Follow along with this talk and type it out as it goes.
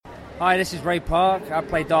Hi, this is Ray Park. I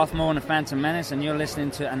play Darth Maul in The Phantom Menace, and you're listening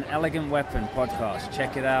to an Elegant Weapon podcast.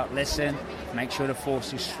 Check it out, listen, make sure the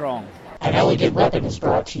Force is strong. An Elegant Weapon is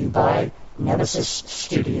brought to you by Nemesis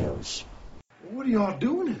Studios. What are y'all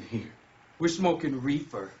doing in here? We're smoking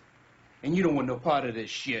reefer, and you don't want no part of this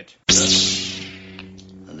shit.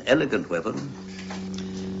 An elegant weapon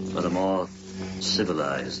for a more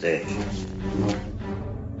civilized age.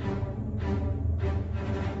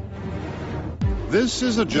 This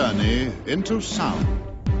is a journey into sound.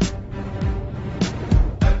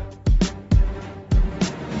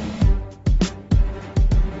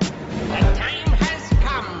 The time has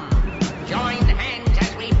come. Join hands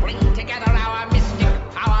as we bring together our mystic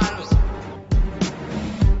powers.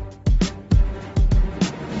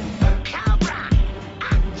 Cobra,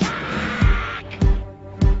 attack!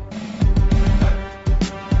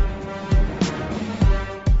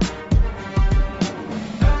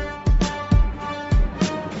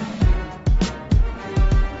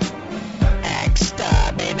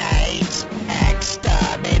 Exterminate!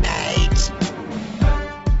 Exterminate!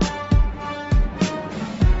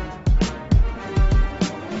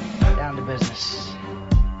 Down to business.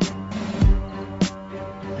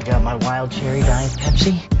 I got my wild cherry Diet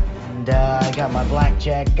Pepsi, and I got my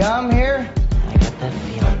blackjack gum here. I got that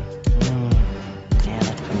feeling. Yeah,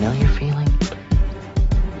 that familiar feeling.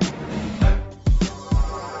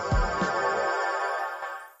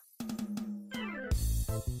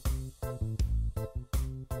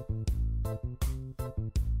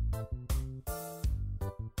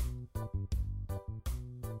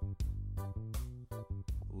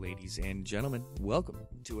 Ladies and gentlemen, welcome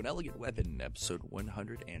to An Elegant Weapon, episode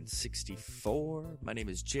 164. My name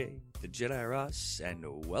is Jay, the Jedi Ross, and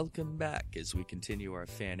welcome back as we continue our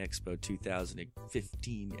Fan Expo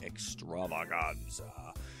 2015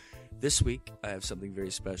 extravaganza. This week, I have something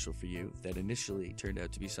very special for you that initially turned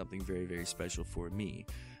out to be something very, very special for me.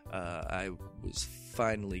 I was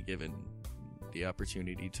finally given the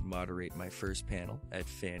opportunity to moderate my first panel at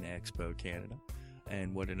Fan Expo Canada,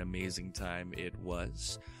 and what an amazing time it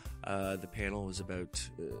was. The panel was about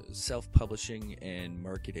self-publishing and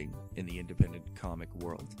marketing in the independent comic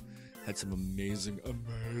world. Had some amazing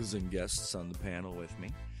guests on the panel with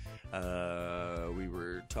me. We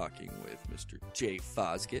were talking with Mr. Jay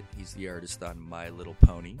Fosgitt. He's the artist on My Little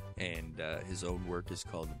Pony, and his own work is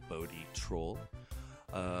called Bodhi Troll.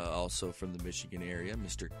 Also from the Michigan area,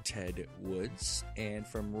 Mr. Ted Woods. And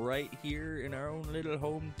from right here in our own little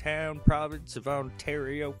hometown province of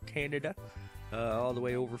Ontario, Canada, all the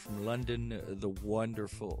way over from London, the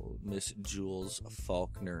wonderful Miss Jules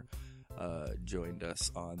Faulkner joined us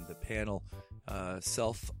on the panel.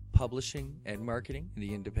 Self-publishing and marketing in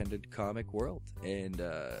the independent comic world. And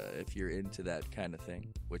if you're into that kind of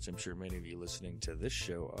thing, which I'm sure many of you listening to this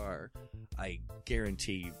show are, I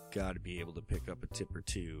guarantee you've got to be able to pick up a tip or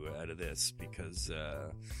two out of this, because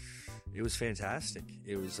it was fantastic.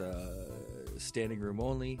 It was standing room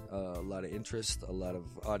only, a lot of interest, a lot of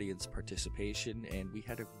audience participation, and we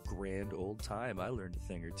had a grand old time. I learned a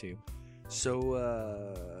thing or two. So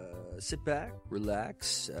sit back,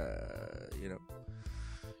 relax,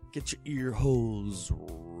 get your ear holes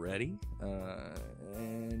ready,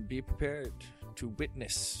 and be prepared to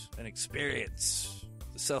witness and experience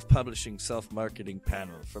the self-publishing, self-marketing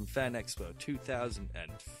panel from Fan Expo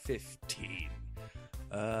 2015.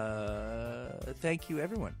 Thank you,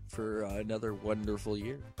 everyone, for another wonderful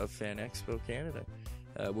year of Fan Expo Canada.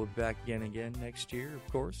 We'll be back again next year, of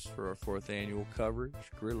course, for our 4th annual coverage.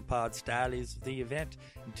 Gorilla Pod style is the event.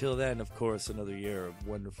 Until then, of course, another year of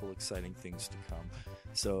wonderful, exciting things to come.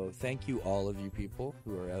 So thank you, all of you people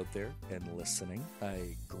who are out there and listening.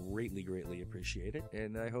 I greatly appreciate it,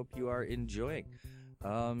 and I hope you are enjoying.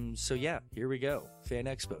 So yeah, here we go. Fan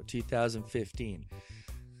Expo 2015.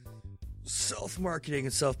 Self-marketing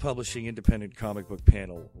and self-publishing independent comic book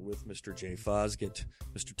panel with Mr. Jay Fosgitt,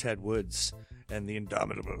 Mr. Ted Woods, and the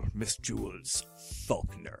indomitable Miss Jules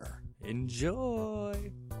Faulkner.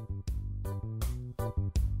 Enjoy!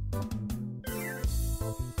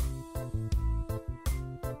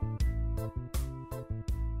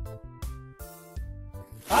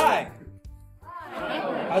 Hi!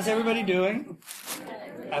 How's everybody doing?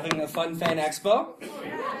 Having a fun Fan Expo?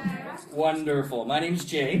 Wonderful. My name's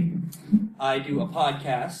Jay. I do a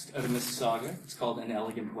podcast out of Mississauga. It's called An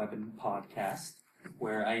Elegant Weapon Podcast,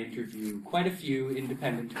 where I interview quite a few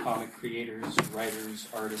independent comic creators, writers,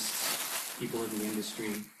 artists, people in the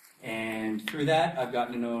industry. And through that, I've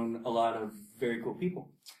gotten to know a lot of very cool people.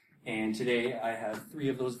 And today, I have 3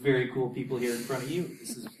 of those very cool people here in front of you.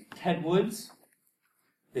 This is Ted Woods,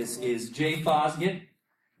 this is Jay Fosgitt,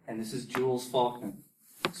 and this is Jules Faulkner.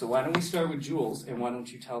 So why don't we start with Jules, and why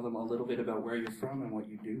don't you tell them a little bit about where you're from and what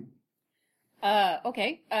you do?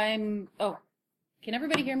 Okay. Can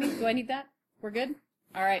everybody hear me? Do I need that? We're good?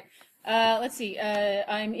 All right. Let's see.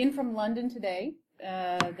 I'm in from London today.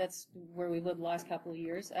 That's where we lived the last couple of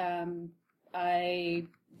years. I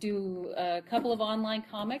do a couple of online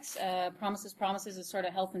comics. Promises is sort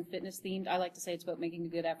of health and fitness themed. I like to say it's about making a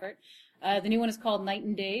good effort. The new one is called Knight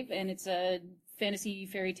and Dave, and it's a fantasy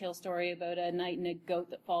fairy tale story about a knight and a goat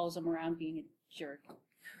that follows him around being a jerk.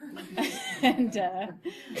 And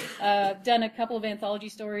I've done a couple of anthology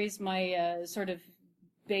stories. My sort of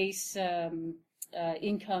base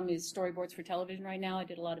income is storyboards for television right now. I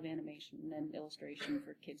did a lot of animation and illustration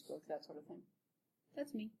for kids' books, that sort of thing.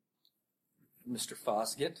 That's me. Mr.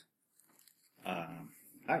 Foskett.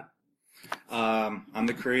 Hi. I'm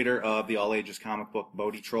the creator of the all-ages comic book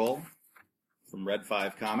Bodhi Troll from Red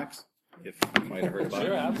 5 Comics, if you might have heard about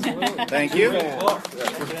Sure, it. absolutely. Thank you.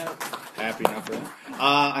 Yeah. Happy enough for that.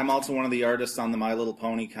 I'm also one of the artists on the My Little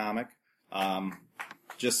Pony comic.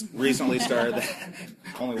 Just recently started that.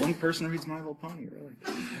 Only one person reads My Little Pony, really.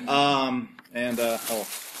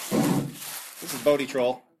 This is Bodhi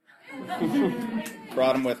Troll.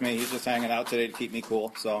 Brought him with me. He's just hanging out today to keep me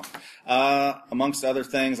cool. So, amongst other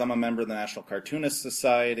things, I'm a member of the National Cartoonist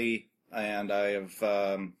Society, and I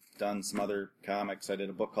have done some other comics. I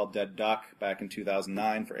did a book called Dead Duck back in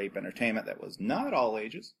 2009 for Ape Entertainment that was not all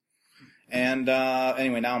ages. And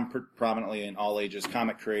anyway, now I'm prominently an all-ages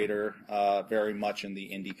comic creator, very much in the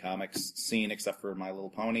indie comics scene, except for My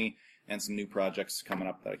Little Pony, and some new projects coming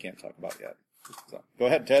up that I can't talk about yet. So, go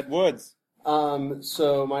ahead, Ted Woods.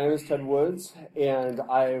 So my name is Ted Woods, and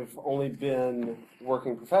I've only been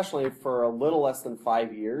working professionally for a little less than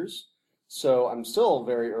 5 years. So I'm still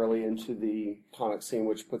very early into the comic scene,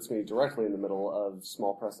 which puts me directly in the middle of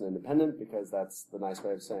small press and independent, because that's the nice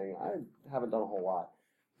way of saying I haven't done a whole lot.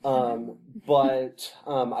 But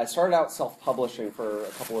I started out self-publishing for a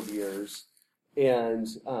couple of years, and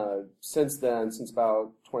since then, since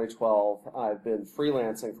about 2012, I've been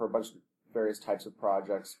freelancing for a bunch of various types of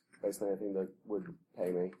projects, basically anything that would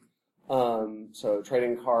pay me. So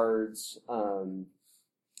trading cards,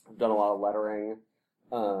 I've done a lot of lettering,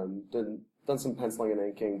 done some penciling and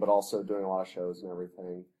inking, but also doing a lot of shows and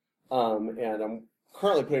everything. And I'm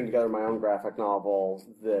currently putting together my own graphic novel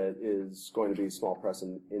that is going to be small press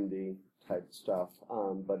and indie type stuff,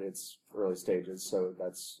 but it's early stages, so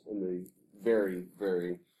that's in the very,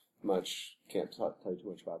 very much, can't tell you too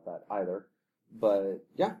much about that either. But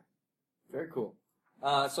yeah. Very cool.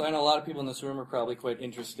 So I know a lot of people in this room are probably quite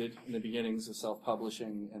interested in the beginnings of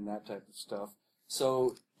self-publishing and that type of stuff.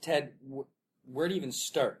 So, Ted, where do you even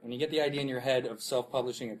start? When you get the idea in your head of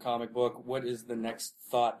self-publishing a comic book, what is the next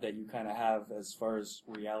thought that you kind of have as far as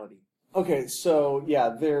reality? Okay, so yeah,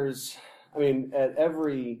 at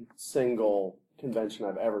every single convention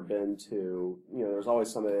I've ever been to, there's always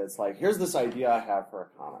somebody that's like, here's this idea I have for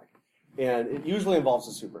a comic. And it usually involves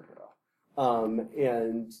a superhero.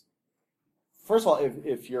 And first of all,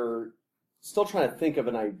 if you're still trying to think of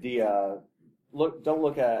an idea, don't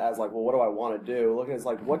look at it as like, well, what do I want to do? Look at it as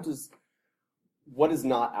like, what is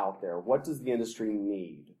not out there? What does the industry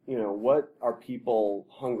need? What are people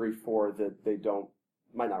hungry for that they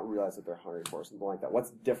might not realize that they're hungry for, something like that?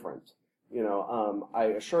 What's different? I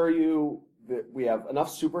assure you that we have enough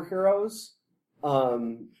superheroes.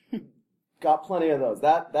 Got plenty of those.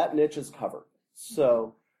 That niche is covered.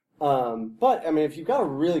 So, but if you've got a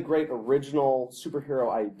really great original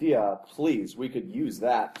superhero idea, please, we could use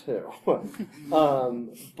that too.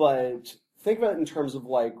 But think about it in terms of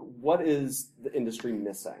like, what is the industry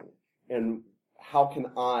missing, and how can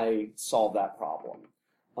I solve that problem?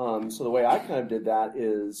 So the way I kind of did that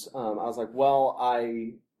is, I was like, well,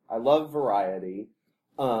 I love variety.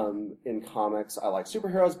 In comics, I like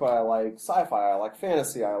superheroes, but I like sci-fi, I like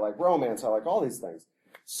fantasy, I like romance, I like all these things.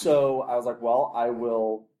 So I was like, well, I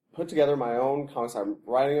will put together my own comics. I'm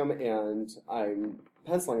writing them and I'm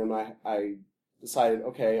penciling them. I decided,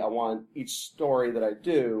 okay, I want each story that I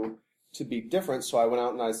do to be different. So I went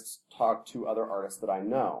out and I talked to other artists that I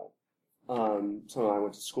know. Some of them I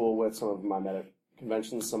went to school with, some of them I met at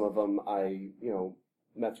conventions, some of them I,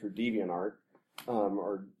 met through DeviantArt,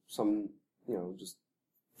 or some, just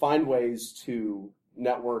find ways to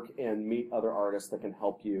network and meet other artists that can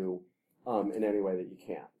help you in any way that you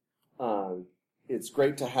can. It's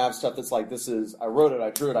great to have stuff that's like, I wrote it, I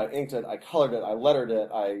drew it, I inked it, I colored it, I lettered it,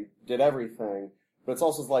 I did everything. But it's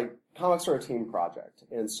also like, comics are a team project,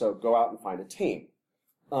 and so go out and find a team.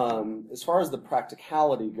 As far as the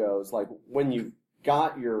practicality goes, like when you've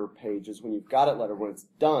got your pages, when you've got it lettered, when it's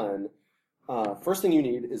done, first thing you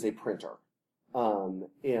need is a printer.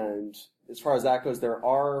 And as far as that goes, there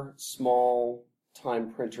are small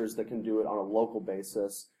time printers that can do it on a local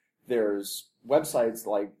basis. There's websites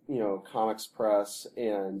like, Comics Press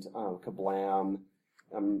and Kablam.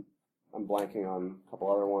 I'm blanking on a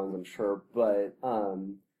couple other ones, I'm sure, but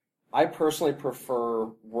I personally prefer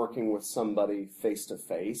working with somebody face to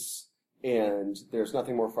face, and there's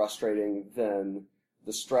nothing more frustrating than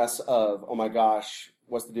the stress of, oh my gosh,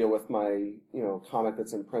 what's the deal with my, comic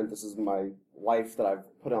that's in print? This is my life that I've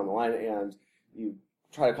put on the line, and you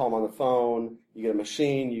try to call them on the phone, you get a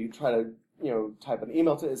machine, you try to, type an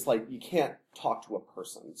email to it. It's like you can't talk to a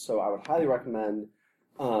person. So I would highly recommend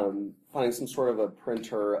finding some sort of a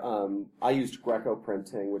printer. I used Greco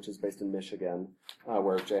Printing, which is based in Michigan,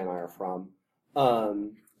 where Jay and I are from.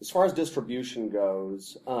 As far as distribution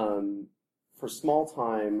goes, for small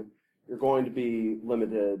time, you're going to be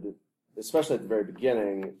limited, especially at the very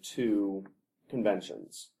beginning, to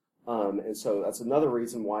conventions. And so that's another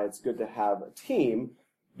reason why it's good to have a team,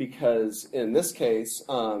 because in this case,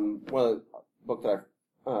 one of the book that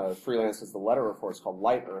I've freelanced as the letterer for is called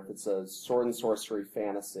Light Earth. It's a sword and sorcery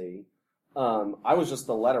fantasy. I was just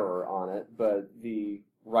the letterer on it, but the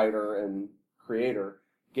writer and creator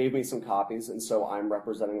gave me some copies, and so I'm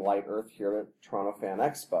representing Light Earth here at Toronto Fan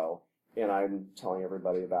Expo, and I'm telling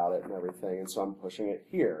everybody about it and everything, and so I'm pushing it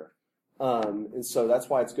here. And so that's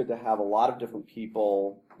why it's good to have a lot of different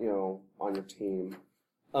people, on your team.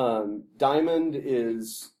 Diamond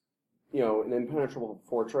is, an impenetrable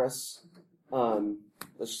fortress.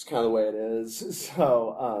 That's just kind of the way it is.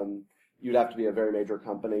 So you'd have to be a very major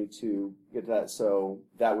company to get to that. So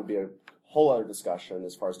that would be a whole other discussion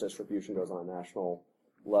as far as distribution goes on a national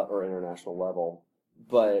or international level.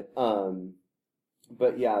 But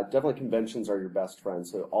yeah, definitely conventions are your best friend.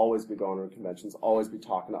 So always be going to conventions, always be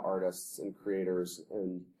talking to artists and creators,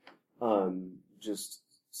 and just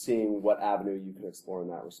seeing what avenue you can explore in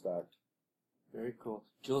that respect. Very cool.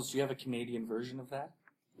 Jules, do you have a Canadian version of that?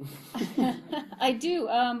 I do.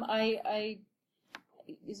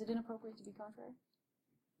 Is it inappropriate to be contrary?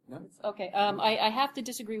 No. Okay. I have to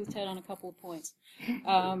disagree with Ted on a couple of points.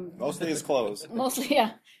 Mostly his clothes. Mostly,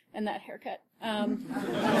 yeah, and that haircut.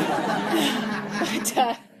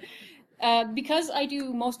 But because I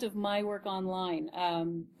do most of my work online,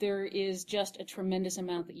 there is just a tremendous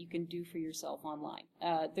amount that you can do for yourself online.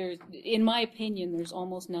 In my opinion, there's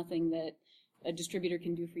almost nothing that a distributor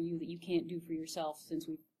can do for you that you can't do for yourself since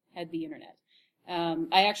we've had the internet.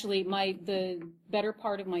 The better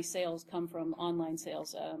part of my sales come from online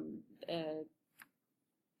sales.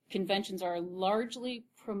 Conventions are largely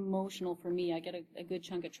promotional for me. I get a good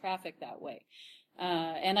chunk of traffic that way.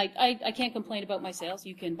 And I can't complain about my sales.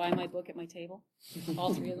 You can buy my book at my table,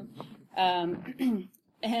 all three of them.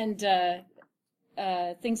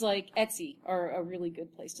 Things like Etsy are a really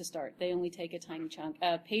good place to start. They only take a tiny chunk.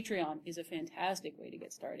 Patreon is a fantastic way to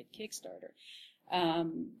get started. Kickstarter.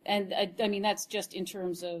 That's just in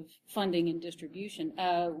terms of funding and distribution.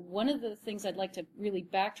 One of the things I'd like to really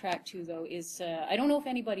backtrack to, though, is I don't know if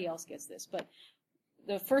anybody else gets this, but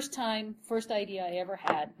the first idea I ever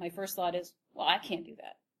had, my first thought is, well, I can't do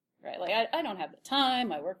that, right? Like, I don't have the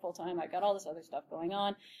time. I work full time. I got all this other stuff going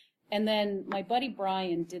on. And then my buddy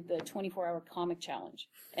Brian did the 24-hour comic challenge,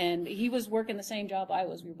 and he was working the same job I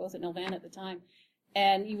was. We were both at Nelvana at the time.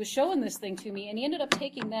 And he was showing this thing to me, and he ended up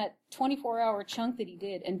taking that 24-hour chunk that he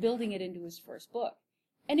did and building it into his first book.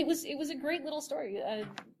 And it was a great little story,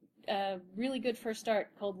 a really good first start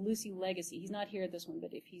called Lucy Legacy. He's not here at this one,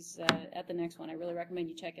 but if he's at the next one, I really recommend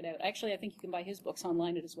you check it out. Actually, I think you can buy his books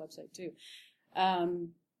online at his website, too.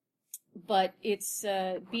 But it's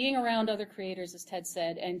being around other creators, as Ted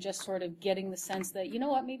said, and just sort of getting the sense that, you know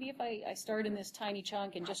what, maybe if I start in this tiny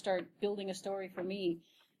chunk and just start building a story for me,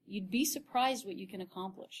 you'd be surprised what you can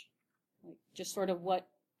accomplish. Like, just sort of what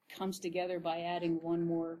comes together by adding one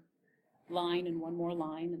more line and one more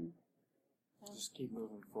line. And just keep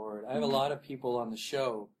moving forward. I have a lot of people on the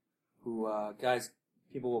show who,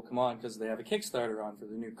 people will come on because they have a Kickstarter on for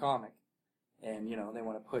their new comic. And, they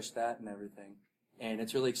want to push that and everything. And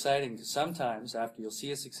it's really exciting because sometimes after you'll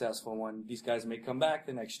see a successful one, these guys may come back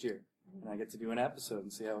the next year. And I get to do an episode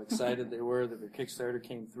and see how excited they were that their Kickstarter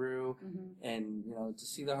came through. Mm-hmm. And, to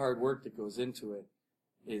see the hard work that goes into it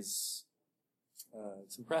is,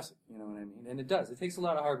 it's impressive, you know what I mean? And it does. It takes a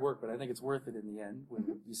lot of hard work, but I think it's worth it in the end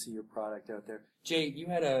when you see your product out there. Jay, you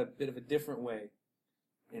had a bit of a different way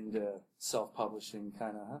into self-publishing,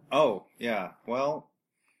 kind of, huh? Oh, yeah. Well,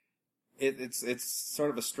 it's sort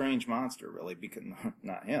of a strange monster, really, because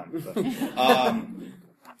not him. But,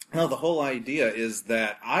 No, the whole idea is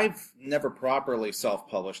that I've never properly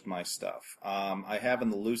self-published my stuff. I have in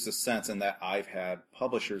the loosest sense in that I've had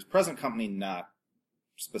publishers, present company not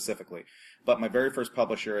specifically, but my very first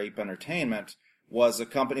publisher, Ape Entertainment, was a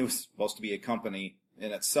company, was supposed to be a company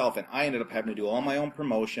in itself, and I ended up having to do all my own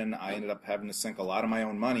promotion. I ended up having to sink a lot of my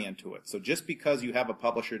own money into it. So just because you have a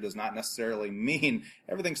publisher does not necessarily mean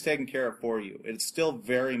everything's taken care of for you. It's still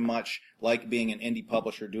very much like being an indie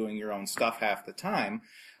publisher doing your own stuff half the time.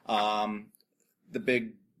 The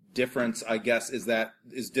big difference, I guess,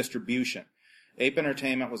 is distribution. Ape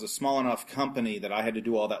Entertainment was a small enough company that I had to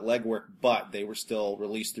do all that legwork, but they were still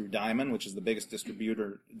released through Diamond, which is the biggest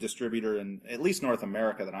distributor in at least North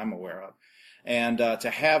America that I'm aware of. And to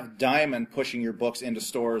have Diamond pushing your books into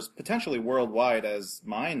stores, potentially worldwide, as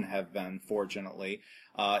mine have been, fortunately,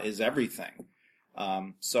 is everything.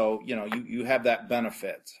 So, you have that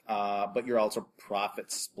benefit, but you're also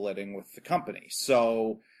profit splitting with the company.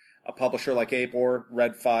 So a publisher like Ape or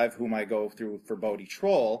Red 5, whom I go through for Bodhi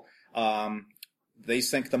Troll, they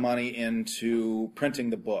sink the money into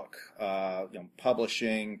printing the book,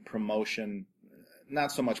 publishing, promotion.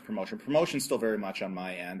 Not so much promotion. Promotion's still very much on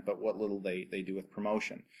my end, but what little they do with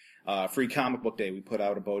promotion. Free Comic Book Day, we put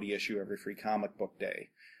out a Bodhi issue every Free Comic Book Day.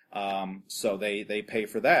 So they pay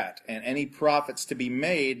for that. And any profits to be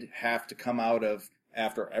made have to come out of,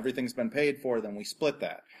 after everything's been paid for, then we split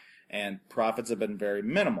that. And profits have been very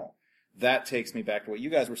minimal. That takes me back to what you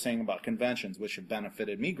guys were saying about conventions, which have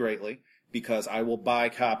benefited me greatly, because I will buy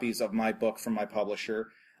copies of my book from my publisher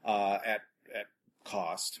at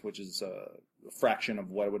cost, which is a fraction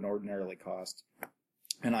of what it would ordinarily cost.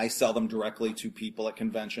 And I sell them directly to people at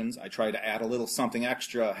conventions. I try to add a little something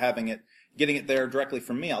extra, getting it there directly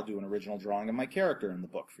from me. I'll do an original drawing of my character in the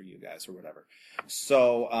book for you guys or whatever.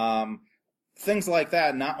 So things like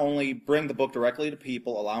that not only bring the book directly to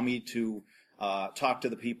people, allow me to talk to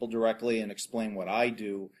the people directly and explain what I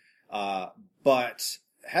do, but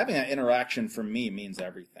having that interaction for me means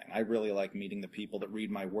everything. I really like meeting the people that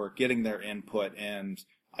read my work, getting their input, and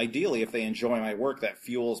ideally, if they enjoy my work, that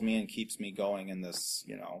fuels me and keeps me going in this,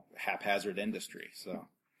 haphazard industry. So,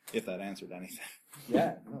 if that answered anything.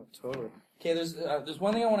 Yeah, no, totally. Okay, there's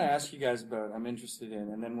one thing I want to ask you guys about. I'm interested in,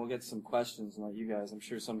 and then we'll get some questions and let you guys. I'm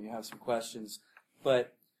sure some of you have some questions,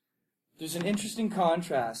 but there's an interesting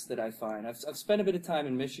contrast that I find. I've spent a bit of time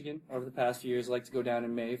in Michigan over the past few years. I like to go down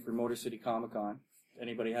in May for Motor City Comic Con. If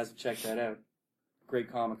anybody hasn't checked that out,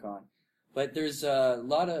 great Comic Con. But there's a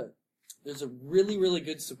really, really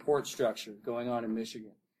good support structure going on in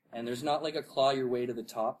Michigan. And there's not like a claw your way to the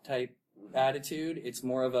top type attitude. It's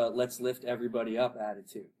more of a let's lift everybody up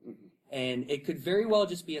attitude. Mm-hmm. And it could very well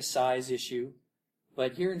just be a size issue.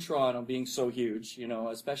 But here in Toronto, being so huge,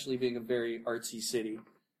 especially being a very artsy city,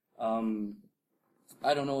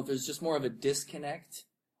 I don't know if there's just more of a disconnect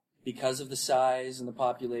because of the size and the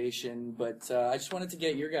population, but I just wanted to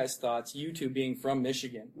get your guys' thoughts, you two being from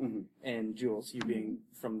Michigan, mm-hmm. and Jules, you being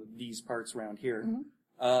from these parts around here. Mm-hmm.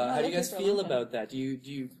 How do you guys feel about that? Do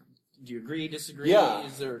you agree, disagree? Yeah.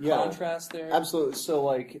 Is there a contrast there? Absolutely.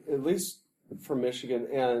 So, at least for Michigan,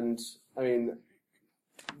 and, I mean,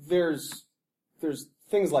 there's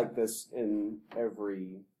things like this in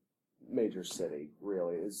every major city,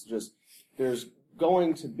 really. It's just, there's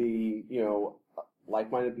going to be,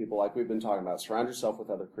 like-minded people, like we've been talking about. Surround yourself with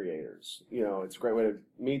other creators. It's a great way to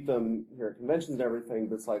meet them here at conventions and everything,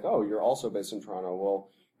 but it's like, oh, you're also based in Toronto. Well,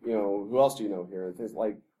 who else do you know here? And things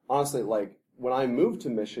honestly, when I moved to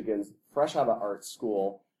Michigan, fresh out of art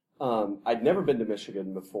school, I'd never been to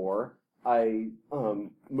Michigan before. I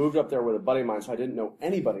moved up there with a buddy of mine, so I didn't know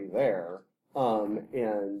anybody there.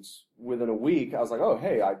 And within a week, I was like, oh,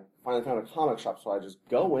 hey, I finally found a comic shop, so I just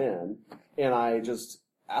go in, and I just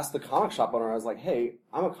asked the comic shop owner, I was like, hey,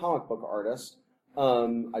 I'm a comic book artist.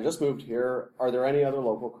 I just moved here. Are there any other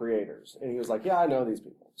local creators? And he was like, yeah, I know these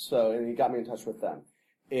people. And he got me in touch with them.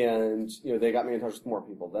 And, they got me in touch with more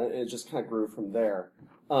people. Then it just kind of grew from there.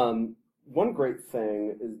 One great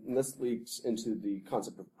thing, and this leaks into the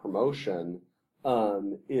concept of promotion,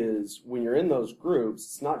 is when you're in those groups,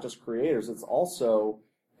 it's not just creators, it's also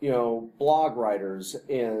blog writers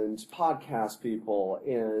and podcast people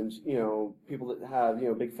and, people that have,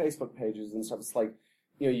 big Facebook pages and stuff. It's like,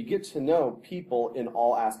 you get to know people in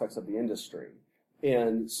all aspects of the industry.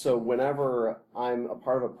 And so whenever I'm a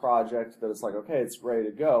part of a project that it's like, okay, it's ready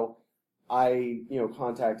to go, I,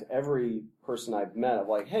 contact every person I've met of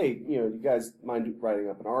like, hey, you guys mind writing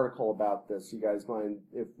up an article about this? You guys mind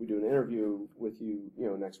if we do an interview with you,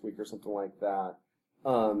 next week or something like that?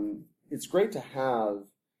 It's great to have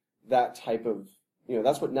that type of,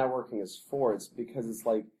 that's what networking is for. It's because it's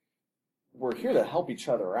like, we're here to help each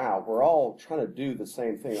other out. We're all trying to do the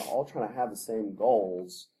same thing, all trying to have the same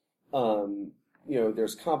goals.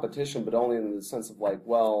 There's competition, but only in the sense of like,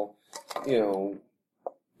 well,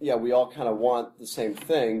 yeah, we all kind of want the same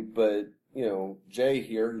thing, but, Jay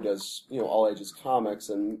here, who does, all ages comics,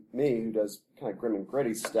 and me, who does kind of grim and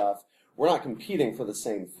gritty stuff, we're not competing for the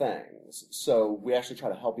same things. So we actually try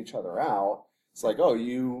to help each other out. It's like, oh,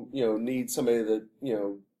 you need somebody that,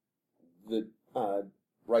 that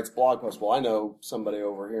writes blog posts. Well, I know somebody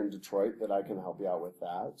over here in Detroit that I can help you out with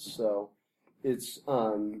that. So it's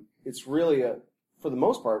really for the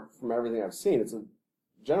most part, from everything I've seen, it's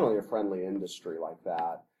generally a friendly industry like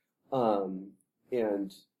that.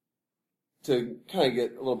 And to kind of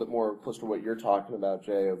get a little bit more close to what you're talking about,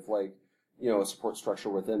 Jay, of like, a support structure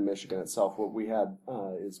within Michigan itself, what we had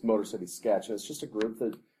is Motor City Sketch. And it's just a group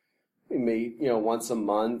that we meet, once a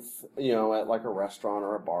month, at like a restaurant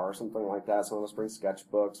or a bar or something like that. Some of us bring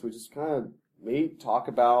sketchbooks. We just kind of meet, talk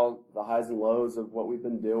about the highs and lows of what we've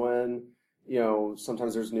been doing.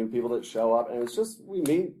 Sometimes there's new people that show up, and it's just we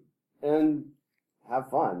meet and have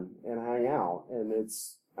fun and hang out. And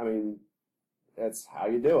that's how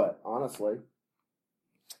you do it, honestly.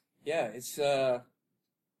 Yeah, it's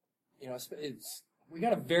we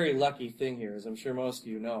got a very lucky thing here, as I'm sure most of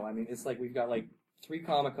you know. I mean, it's like we've got like 3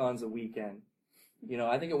 Comic-Cons a weekend.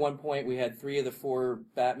 I think at one point we had 3 of the 4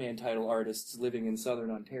 Batman title artists living in Southern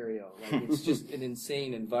Ontario. Like, it's just an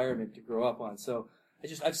insane environment to grow up on. So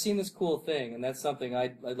I've seen this cool thing, and that's something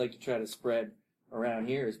I'd like to try to spread around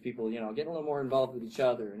here is people, getting a little more involved with each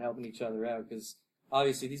other and helping each other out. Because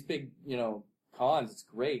obviously these big, cons, it's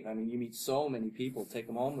great. I mean, you meet so many people, take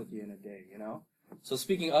them home with you in a day, So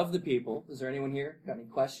speaking of the people, is there anyone here got any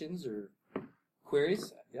questions or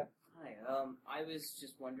queries? Yeah. Hi. I was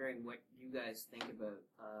just wondering what you guys think about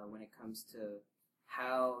when it comes to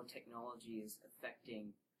how technology is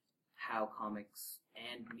affecting how comics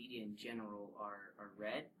and media in general are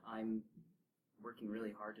read. I'm working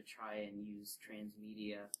really hard to try and use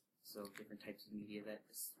transmedia, so different types of media that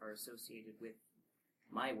are associated with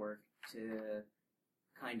my work, to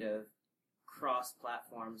kind of cross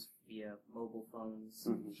platforms via mobile phones,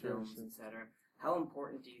 films, etc. How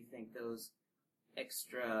important do you think that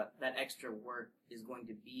extra work is going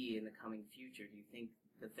to be in the coming future? Do you think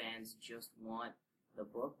the fans just want the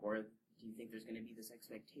book, or do you think there's going to be this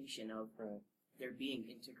expectation of there being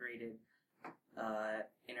integrated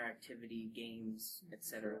interactivity, games,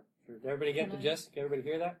 etc.? Did everybody get the gist? Can everybody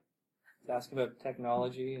hear that? It's asking about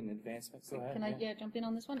technology and advancements. Go ahead. Can I jump in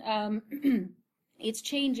on this one? It's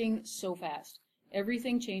changing so fast.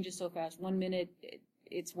 Everything changes so fast. 1 minute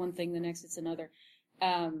it's one thing, the next it's another.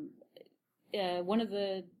 One of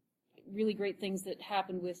the really great things that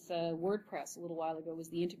happened with WordPress a little while ago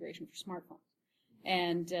was the integration for smartphones.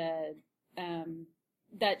 And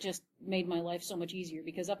that just made my life so much easier,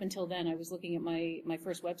 because up until then I was looking at my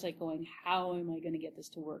first website going, how am I going to get this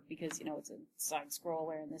to work? Because, it's a side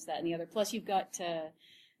scroller and this, that, and the other. Plus you've got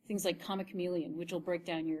things like Comic Chameleon, which will break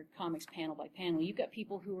down your comics panel by panel. You've got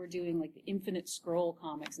people who are doing like the Infinite Scroll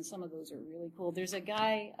comics, and some of those are really cool. There's a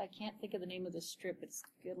guy, I can't think of the name of the strip, it's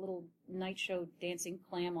got a little night show dancing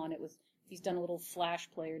clam on it. He's done a little flash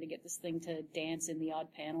player to get this thing to dance in the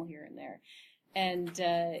odd panel here and there. And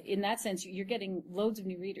in that sense, you're getting loads of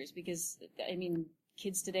new readers, because,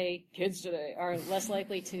 kids today are less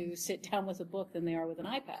likely to sit down with a book than they are with an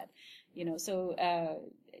iPad. So,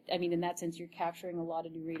 in that sense, you're capturing a lot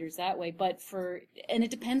of new readers that way. And it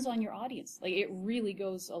depends on your audience. Like, it really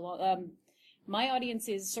goes a lot. My audience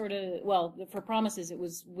is sort of, for Promises, it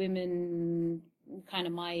was women kind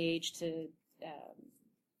of my age to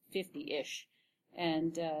 50-ish.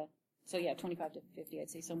 And, 25 to 50, I'd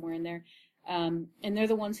say, somewhere in there. And they're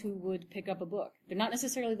the ones who would pick up a book. They're not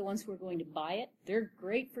necessarily the ones who are going to buy it. They're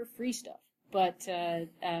great for free stuff, but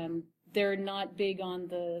they're not big on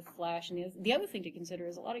the flash. And the other thing to consider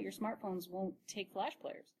is a lot of your smartphones won't take flash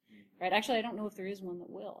players, right? Actually, I don't know if there is one that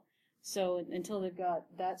will. So until they've got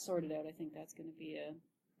that sorted out, I think that's going to be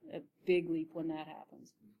a big leap when that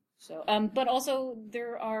happens. So, but also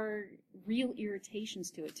there are real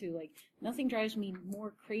irritations to it too. Like, nothing drives me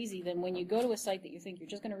more crazy than when you go to a site that you think you're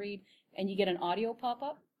just going to read and you get an audio pop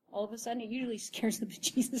up. All of a sudden, it usually scares the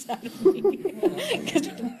bejesus out of me.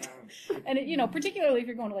 And particularly if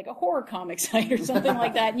you're going to like a horror comic site or something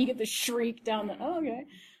like that, and you get the shriek down the, oh, okay.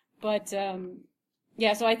 But so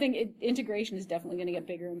I think integration is definitely going to get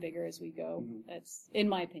bigger and bigger as we go. That's in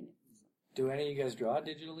my opinion. Do any of you guys draw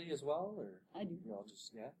digitally as well, or I do. You all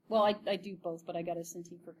just Well, I do both, but I got a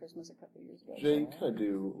Cintiq for Christmas a couple of years ago. Jay, you kind of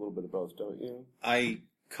do a little bit of both, don't you? I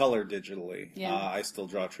color digitally. Yeah. I still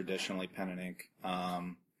draw traditionally pen and ink.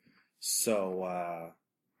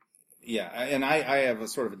 Yeah, and I have a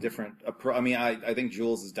sort of a different approach. I mean, I think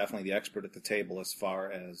Jules is definitely the expert at the table as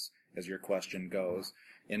far as your question goes.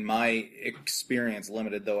 In my experience,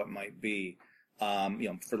 limited though it might be,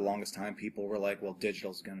 for the longest time, people were like, well,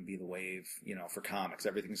 digital's going to be the wave, for comics.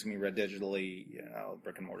 Everything's going to be read digitally.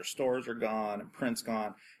 Brick and mortar stores are gone and print's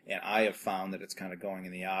gone. And I have found that it's kind of going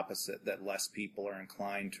in the opposite, that less people are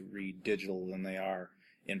inclined to read digital than they are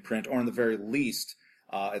in print, or in the very least,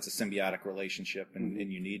 it's a symbiotic relationship,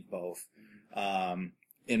 and you need both.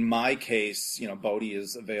 In my case, Bodhi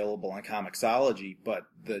is available on Comixology, but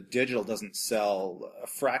the digital doesn't sell a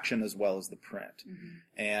fraction as well as the print.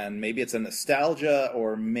 And maybe it's a nostalgia,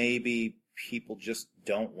 or maybe people just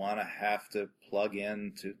don't want to have to plug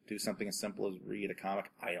in to do something as simple as read a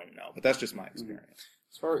comic. I don't know, but that's just my experience.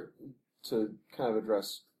 As far to kind of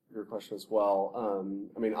address your question as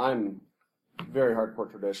well, I mean, I'm very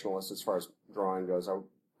hardcore traditionalist as far as drawing goes.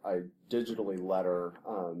 I digitally letter,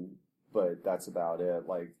 but that's about it.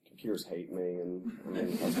 Like, computers hate me, and I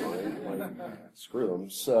mean, that's fine. Like, screw them.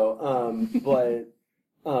 So,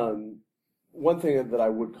 one thing that I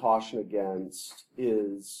would caution against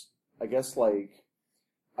is, I guess, like,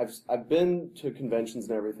 I've been to conventions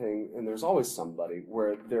and everything, and there's always somebody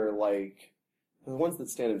where they're like, the ones that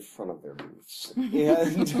stand in front of their booths,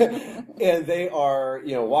 and they are,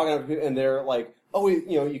 walking up, and they're like, oh,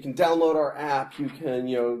 you can download our app, you can,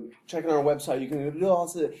 check out our website, you can do all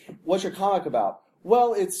this. What's your comic about?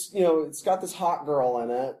 Well, it's, it's got this hot girl in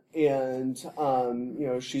it, and,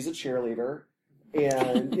 she's a cheerleader,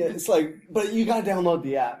 and it's like, but you gotta download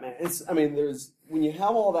the app, man. When you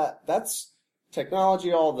have all that, that's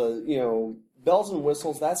technology, all the, bells and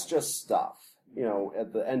whistles, that's just stuff,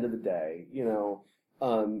 at the end of the day,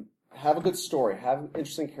 have a good story, have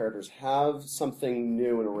interesting characters, have something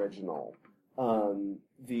new and original. All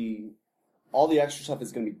the extra stuff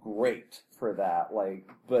is going to be great for that,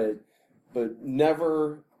 but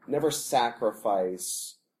never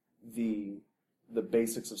sacrifice the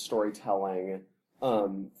basics of storytelling,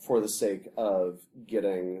 for the sake of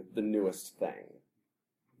getting the newest thing.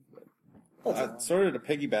 Sort of to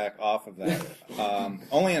piggyback off of that,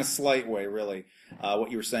 only in a slight way, really, what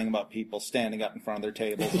you were saying about people standing up in front of their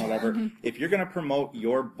tables and whatever. If you're going to promote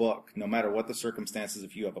your book, no matter what the circumstances,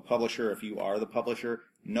 if you have a publisher, if you are the publisher,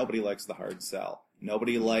 nobody likes the hard sell.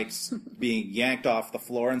 Nobody likes being yanked off the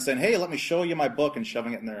floor and saying, hey, let me show you my book, and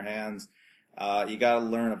shoving it in their hands. You got to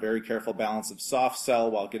learn a very careful balance of soft sell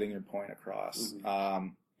while getting your point across.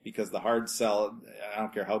 Because the hard sell, I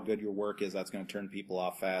don't care how good your work is, that's going to turn people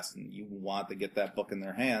off fast, and you want to get that book in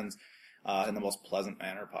their hands in the most pleasant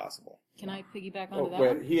manner possible. Can I piggyback onto that?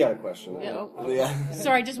 Wait, he had a question. Yeah.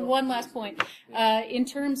 Sorry, just one last point. In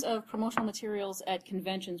terms of promotional materials at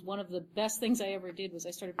conventions, one of the best things I ever did was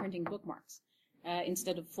I started printing bookmarks.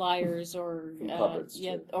 Instead of flyers or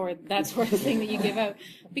or that sort of thing that you give out,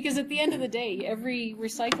 because at the end of the day, every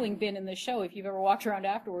recycling bin in the show, if you've ever walked around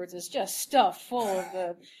afterwards, is just stuffed full of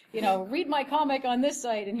the, read my comic on this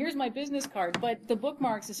site and here's my business card. But the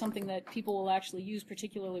bookmarks is something that people will actually use,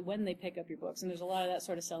 particularly when they pick up your books, and there's a lot of that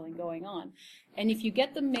sort of selling going on. And if you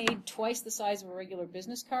get them made twice the size of a regular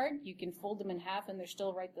business card, you can fold them in half, and they're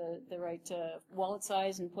still the right wallet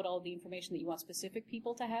size, and put all the information that you want specific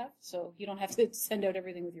people to have. So you don't have to send out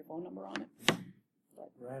everything with your phone number on it.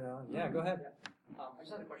 Right on. Yeah, go ahead. I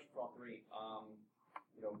just had a question for all three.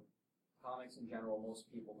 Comics in general, most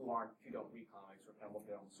people who don't read comics or kind of look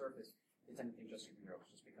at it on the surface, they tend to think just superheroes,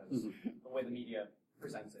 just because the way the media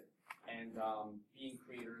presents it. And being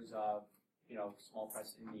creators of, small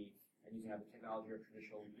press indie, and using either technology or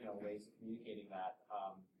traditional, ways of communicating that,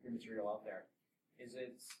 your material out there, is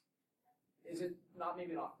it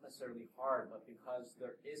maybe not necessarily hard, but because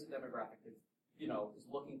there is a demographic that, is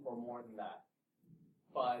looking for more than that,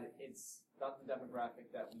 but it's not the demographic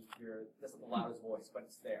that we hear, that's not the loudest voice, but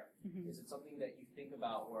it's there. Is it something that you think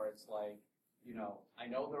about where it's like, I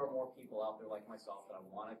know there are more people out there like myself that I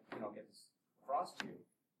want to, get this across to,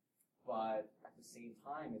 but at the same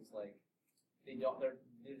time, it's like, it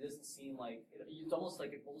doesn't seem like, it almost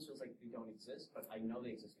feels like they don't exist, but I know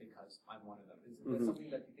they exist because I'm one of them. Is that something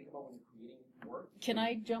that you think about when you're creating work? Can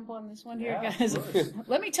I jump on this one here, guys?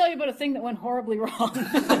 Let me tell you about a thing that went horribly wrong.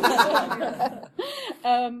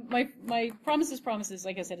 My Promises,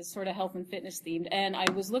 like I said, is sort of health and fitness themed, and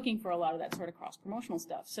I was looking for a lot of that sort of cross-promotional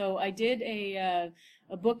stuff. So I did a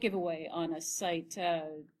book giveaway on a site,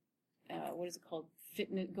 what is it called?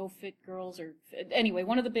 Go Fit Girls, or anyway,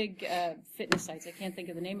 one of the big fitness sites, I can't think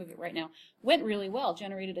of the name of it right now, went really well,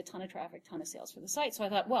 generated a ton of traffic, ton of sales for the site. So I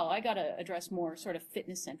thought, well, I got to address more sort of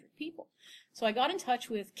fitness-centric people. So I got in touch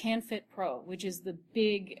with CanFit Pro, which is the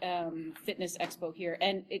big fitness expo here,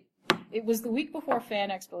 and It was the week before Fan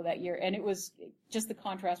Expo that year, and it was just the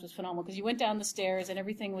contrast was phenomenal because you went down the stairs and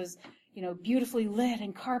everything was, beautifully lit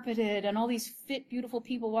and carpeted, and all these fit, beautiful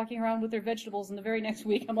people walking around with their vegetables. And the very next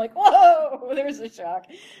week, I'm like, whoa! There was a shock.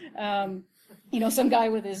 Some guy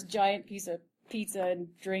with his giant piece of pizza and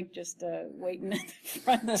drink just waiting at the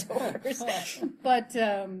front doors. But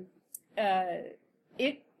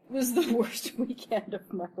it was the worst weekend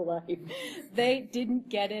of my life. They didn't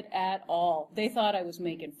get it at all. They thought I was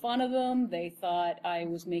making fun of them. They thought I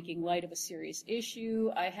was making light of a serious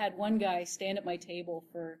issue. I had one guy stand at my table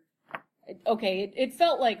for, it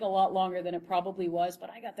felt like a lot longer than it probably was, but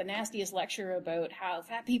I got the nastiest lecture about how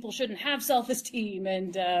fat people shouldn't have self-esteem.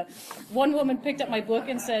 And one woman picked up my book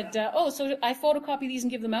and said, so I photocopy these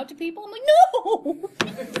and give them out to people? I'm like, no!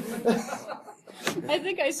 I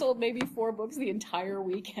think I sold maybe 4 books the entire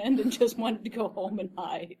weekend and just wanted to go home and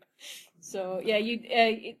hide. So yeah,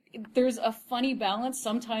 there's a funny balance.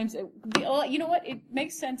 Sometimes, you know what? It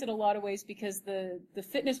makes sense in a lot of ways because the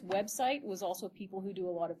fitness website was also people who do a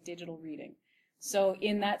lot of digital reading. So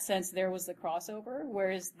in that sense, there was the crossover,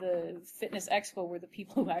 whereas the Fitness Expo were the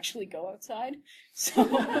people who actually go outside. So,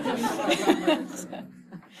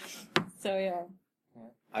 so yeah.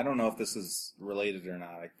 I don't know if this is related or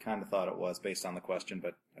not. I kind of thought it was based on the question,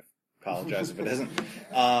 but I apologize if it isn't.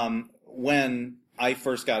 When I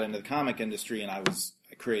first got into the comic industry and I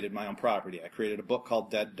created my own property, I created a book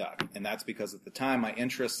called Dead Duck, and that's because at the time my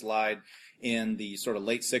interests lied in the sort of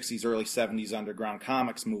late 60s, early 70s underground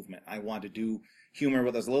comics movement. I wanted to do humor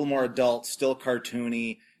that was a little more adult, still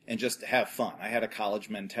cartoony, and just have fun. I had a college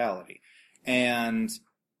mentality. And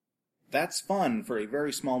that's fun for a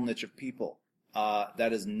very small niche of people.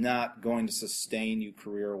 That is not going to sustain you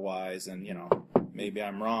career-wise, and, maybe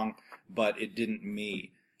I'm wrong, but it didn't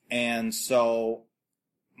me. And so,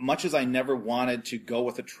 much as I never wanted to go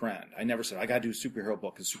with a trend, I never said, I gotta do a superhero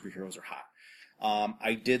book because superheroes are hot.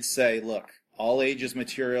 I did say, look, all ages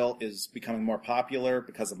material is becoming more popular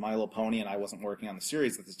because of My Little Pony, and I wasn't working on the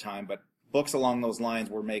series at the time, but books along those lines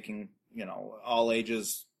were making, all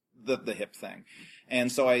ages the hip thing.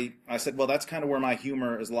 And so I said, well, that's kind of where my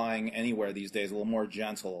humor is lying anywhere these days, a little more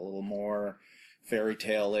gentle, a little more fairy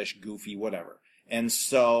tale-ish, goofy, whatever. And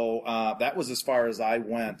so that was as far as I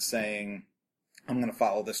went, saying, I'm going to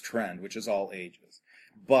follow this trend, which is all ages.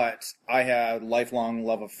 But I had lifelong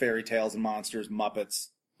love of fairy tales and monsters, Muppets,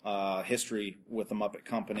 history with the Muppet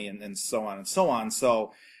Company, and so on and so on.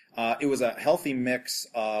 So it was a healthy mix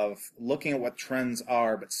of looking at what trends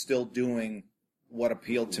are, but still doing what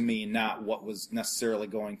appealed to me, not what was necessarily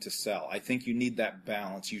going to sell. I think you need that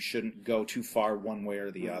balance. You shouldn't go too far one way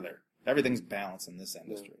or the other. Everything's balanced in this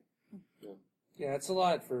industry. Yeah, it's a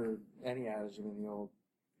lot for any adage. I mean, the old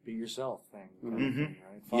be yourself thing, thing,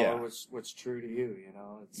 right? Follow what's true to you,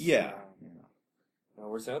 It's, it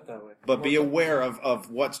works out that way. But be aware of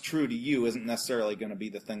what's true to you isn't necessarily going to be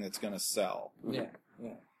the thing that's going to sell. Yeah.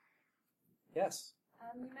 Yes?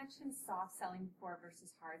 You mentioned soft selling before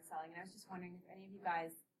versus hard selling, and I was just wondering if any of you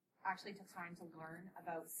guys actually took time to learn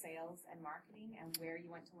about sales and marketing and where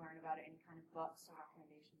you went to learn about it, any kind of books or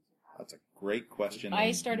recommendations you have. That's a great question.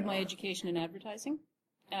 I started my education in advertising.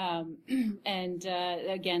 And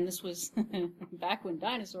again, this was back when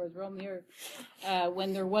dinosaurs roamed the earth,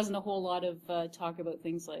 when there wasn't a whole lot of talk about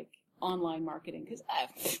things like online marketing, because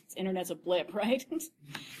internet's a blip, right?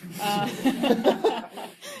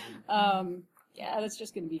 Yeah, that's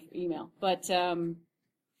just going to be for email. But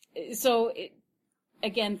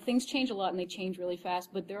again, things change a lot and they change really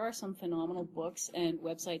fast, but there are some phenomenal books and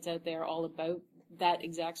websites out there all about that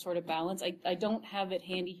exact sort of balance. I don't have it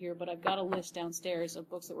handy here, but I've got a list downstairs of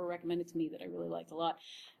books that were recommended to me that I really liked a lot.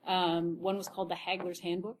 One was called The Haggler's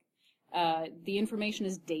Handbook. The information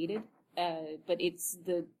is dated, but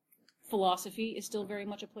the philosophy is still very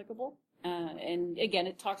much applicable. And again,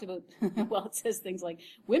 it talks about, it says things like,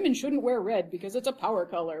 women shouldn't wear red because it's a power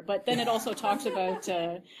color. But then it also talks about,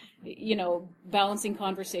 balancing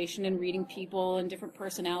conversation and reading people and different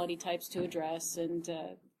personality types to address. And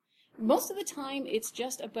most of the time, it's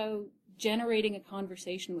just about generating a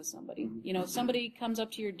conversation with somebody. If somebody comes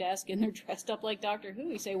up to your desk and they're dressed up like Doctor Who,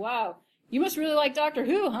 you say, wow, you must really like Doctor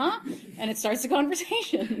Who, huh? And it starts the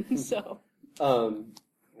conversation. So,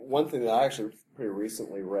 one thing that I actually pretty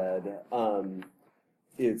recently read,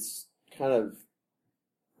 it's kind of,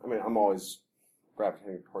 I'm always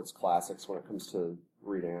gravitating towards classics when it comes to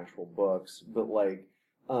reading actual books, but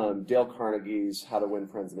Dale Carnegie's How to Win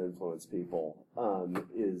Friends and Influence People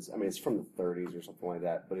it's from the 30s or something like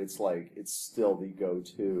that, but it's still the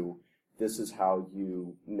go-to. This is how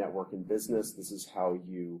you network in business. This is how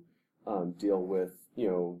you deal with,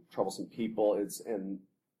 troublesome people. It's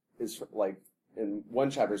and one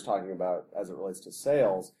chapter is talking about as it relates to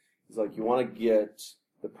sales, is like you want to get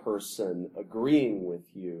the person agreeing with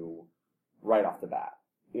you right off the bat.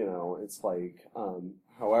 You know, it's like,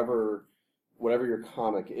 whatever your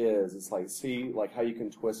comic is, it's like, see, like how you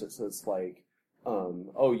can twist it so it's like,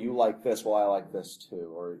 oh, you like this, well, I like this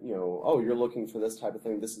too. Or, you know, oh, you're looking for this type of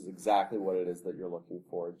thing, this is exactly what it is that you're looking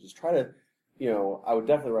for. Just try to, you know, I would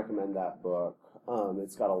definitely recommend that book.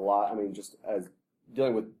 It's got a lot, I mean, just as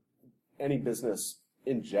dealing with any business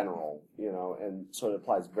in general, you know, and so it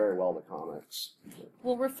applies very well to comics.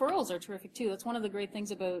 Well, referrals are terrific too. That's one of the great things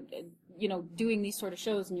about, you know, doing these sort of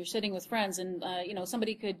shows, and you're sitting with friends, and, you know,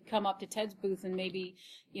 somebody could come up to Ted's booth and maybe,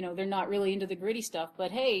 you know, they're not really into the gritty stuff, but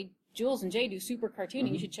hey, Jules and Jay do super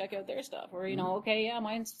cartoony, you should check out their stuff. Or, you know, okay, yeah,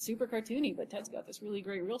 mine's super cartoony, but Ted's got this really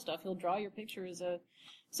great real stuff. He'll draw your pictures.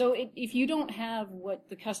 So if you don't have what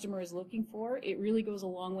the customer is looking for, it really goes a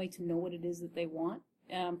long way to know what it is that they want.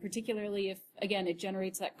 Particularly if, again, it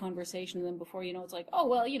generates that conversation, and then before you know, it's like, oh,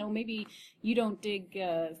 well, you know, maybe you don't dig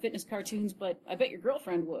fitness cartoons, but I bet your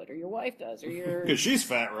girlfriend would, or your wife does, or your... Because she's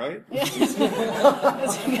fat, right? You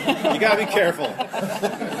gotta be careful.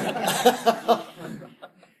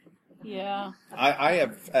 Yeah. I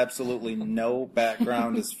have absolutely no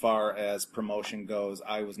background as far as promotion goes.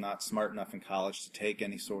 I was not smart enough in college to take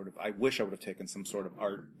any sort of... I wish I would have taken some sort of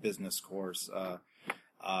art business course.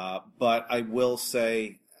 But I will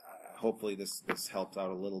say, hopefully this helped out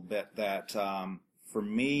a little bit, that for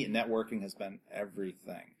me, networking has been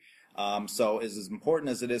everything. So as important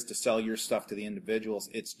as it is to sell your stuff to the individuals,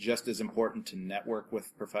 it's just as important to network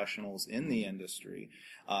with professionals in the industry,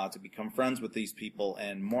 to become friends with these people,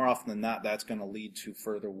 and more often than not, that's going to lead to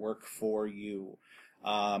further work for you.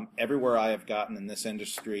 Everywhere I have gotten in this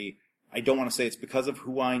industry, I don't want to say it's because of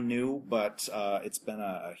who I knew, but it's been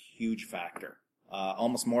a huge factor.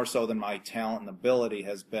 Almost more so than my talent and ability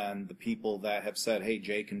has been the people that have said, hey,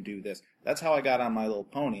 Jay can do this. That's how I got on My Little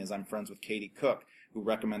Pony, is I'm friends with Katie Cook, who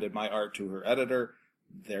recommended my art to her editor.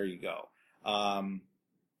 There you go. I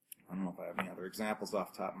don't know if I have any other examples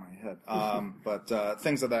off the top of my head, but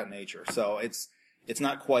things of that nature. So it's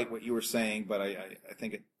not quite what you were saying, but I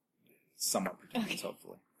think it somewhat pertains,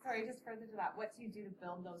 hopefully. Sorry, just further to that, what do you do to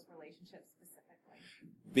build those relationships specifically?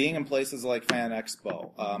 Being in places like Fan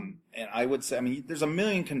Expo, and I would say, I mean, there's a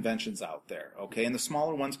million conventions out there, okay, and the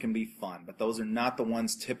smaller ones can be fun, but those are not the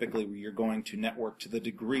ones typically where you're going to network to the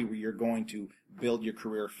degree where you're going to build your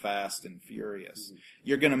career fast and furious.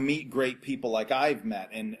 You're going to meet great people like I've met,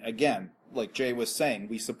 and again, like Jay was saying,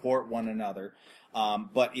 we support one another.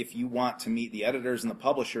 But if you want to meet the editors and the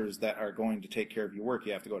publishers that are going to take care of your work,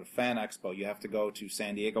 you have to go to Fan Expo, you have to go to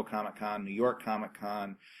San Diego Comic-Con, New York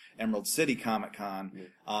Comic-Con, Emerald City Comic-Con.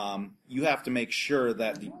 You have to make sure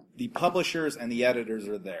that the publishers and the editors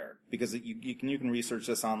are there, because you can research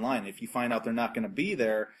this online. If you find out they're not going to be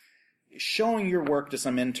there, showing your work to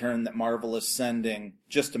some intern that Marvel is sending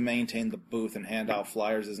just to maintain the booth and hand out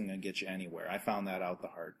flyers isn't going to get you anywhere. I found that out the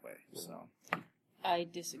hard way. So I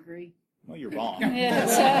disagree. Well, you're wrong.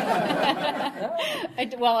 Yes.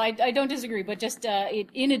 I don't disagree, but just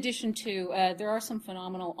in addition to, there are some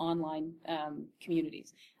phenomenal online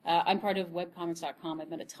communities. I'm part of webcomics.com. I've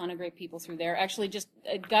met a ton of great people through there. Actually, just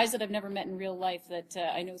guys that I've never met in real life that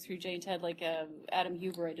I know through Jay and Ted, like Adam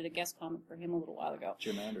Huber. I did a guest comic for him a little while ago.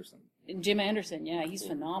 Jim Anderson. Jim Anderson, yeah, he's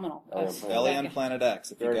phenomenal. Ellie on Planet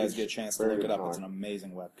X, if you guys get a chance to look it up, it's an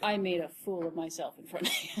amazing webcomic. I made a fool of myself in front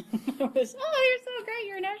of him. I was, you're so great,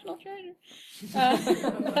 you're a national treasure.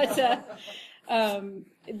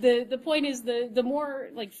 The point is, the more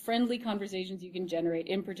like friendly conversations you can generate,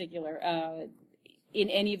 in particular, in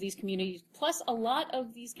any of these communities, plus a lot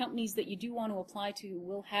of these companies that you do want to apply to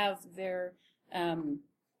will have their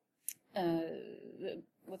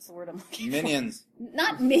what's the word I'm looking for? Minions.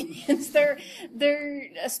 Not minions. They're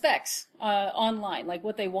specs online, like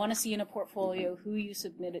what they want to see in a portfolio, who you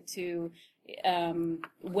submit it to,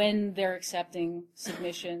 when they're accepting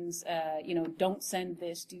submissions. Don't send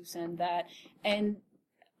this, do send that. And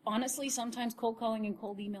honestly, sometimes cold calling and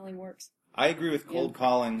cold emailing works. I agree with cold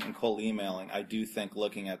calling and cold emailing. I do think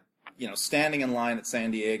looking at, standing in line at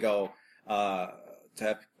San Diego to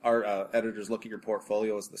have our editors look at your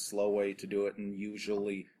portfolio is the slow way to do it, and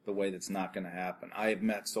usually the way that's not going to happen. I have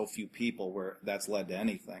met so few people where that's led to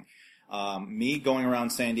anything. Me going around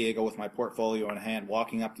San Diego with my portfolio in hand,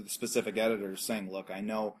 walking up to the specific editors saying, look, I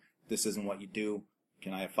know this isn't what you do.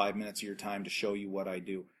 Can I have 5 minutes of your time to show you what I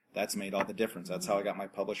do? That's made all the difference. That's how I got my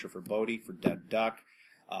publisher for Bodhi, for Dead Duck,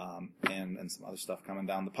 and some other stuff coming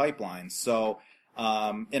down the pipeline. So,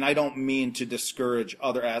 and I don't mean to discourage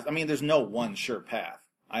other there's no one sure path.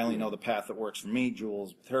 I only know the path that works for me,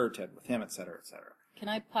 Jules with her, Ted with him, et cetera, et cetera. Can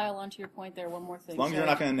I pile onto your point there? One more thing. As long as you're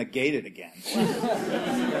not going to negate it again.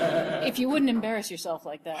 If you wouldn't embarrass yourself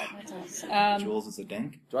like that. That's nice. Jules is a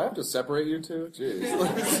dink. Do I have to separate you two? Jeez.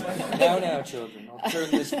 Now, children. I'll turn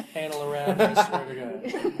this panel around, I swear to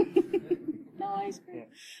God. Nice. Yeah.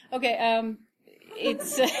 Okay,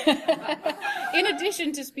 it's in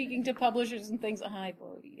addition to speaking to publishers and things. Hi,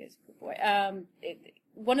 Bodie, yes, good boy.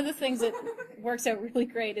 One of the things that works out really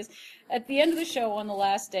great is at the end of the show on the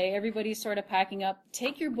last day, everybody's sort of packing up.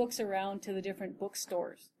 Take your books around to the different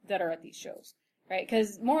bookstores that are at these shows, right?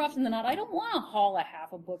 Because more often than not, I don't want to haul a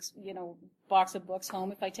half a books, box of books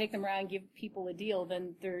home. If I take them around and give people a deal,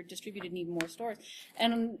 then they're distributed in even more stores.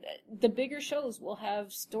 And the bigger shows will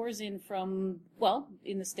have stores in from,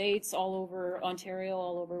 in the States, all over Ontario,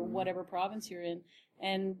 all over whatever province you're in.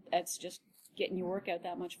 And that's just getting your work out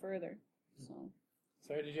that much further. So.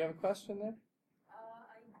 Sorry, did you have a question there?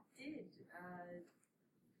 I did.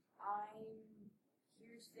 I'm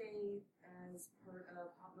here today as part of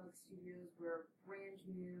Hot Mug Studios. We're a brand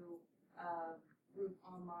new group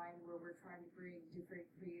online where we're trying to bring different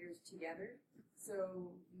creators together.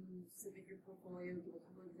 So you submit your portfolio, give a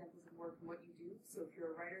couple of examples of work and what you do. So if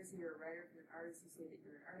you're a writer, say you're a writer. If you're an artist, you say that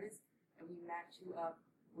you're an artist. And we match you up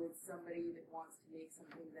with somebody that wants to make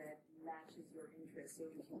something that matches your interests.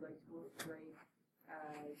 So if you like to write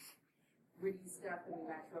gritty stuff, and we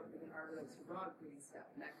match you up with an artist who likes to draw gritty stuff,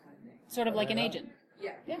 and that kind of thing. Sort of like an agent.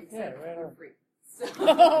 Yeah. Right on. Free.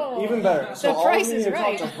 Even better. So the price is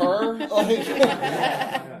right. Talk to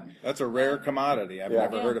her. That's a rare commodity. I've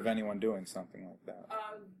never heard of anyone doing something like that.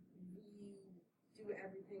 We do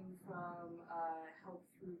everything from help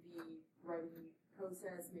through the writing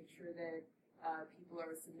process, make sure that people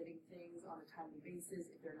are submitting things on a timely basis.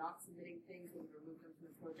 If they're not submitting things, then we remove them from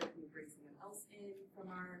the project and we bring someone else in from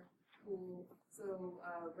our pool. So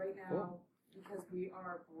right now, because we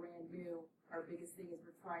are brand new, our biggest thing is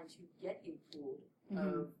we're trying to get a pool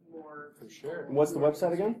of more people. For sure. And what's the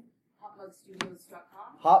website again?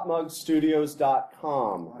 HotMugStudios.com.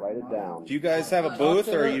 HotMugStudios.com. Write it down. Do you guys have a booth,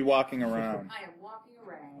 or are you walking around? I am walking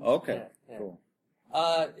around. Okay, cool.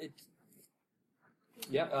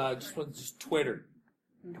 Just Twitter.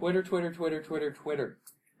 Twitter. Put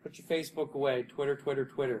your Facebook away.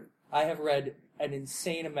 Twitter. I have read an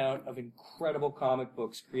insane amount of incredible comic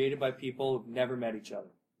books created by people who've never met each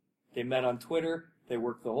other. They met on Twitter. They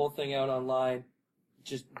worked the whole thing out online.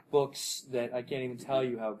 Just books that I can't even tell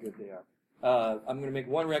you how good they are. I'm going to make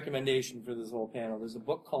one recommendation for this whole panel. There's a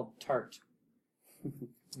book called Tart.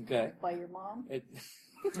 Okay. By your mom?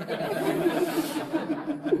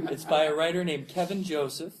 It's by a writer named Kevin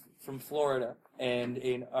Joseph from Florida and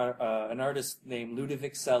an artist named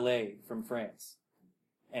Ludovic Salé from France.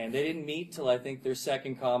 And they didn't meet till I think their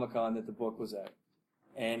second Comic-Con that the book was at.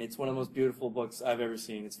 And it's one of the most beautiful books I've ever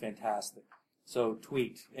seen. It's fantastic. So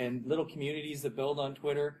tweet. And little communities that build on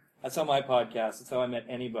Twitter. That's how my podcast, that's how I met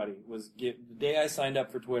anybody. The day I signed up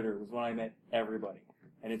for Twitter was when I met everybody.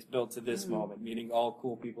 And it's built to this moment, meeting all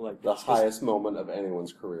cool people like the this. highest moment of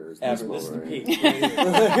anyone's career is this ever. moment. This is the right? peak.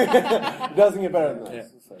 It doesn't get better than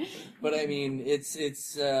this. Yeah. But I mean, it's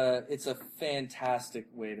a fantastic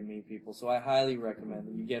way to meet people. So I highly recommend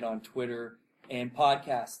that you get on Twitter and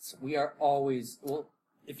podcasts. We are always,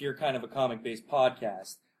 if you're kind of a comic-based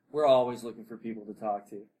podcast, we're always looking for people to talk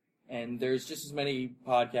to. And there's just as many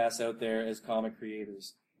podcasts out there as comic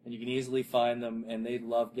creators. And you can easily find them, and they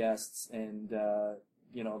love guests, and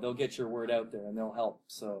they'll get your word out there, and they'll help.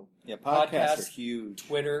 So yeah, podcasts are huge.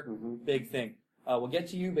 Twitter, big thing. We'll get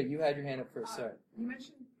to you, but you had your hand up first. Sorry. You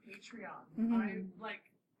mentioned Patreon. Mm-hmm.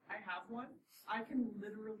 I have one. I can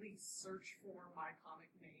literally search for my comic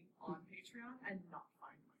name on Patreon and not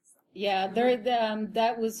find myself. Yeah,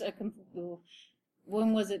 that was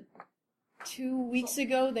when was it? 2 weeks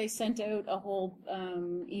ago, they sent out a whole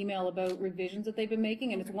email about revisions that they've been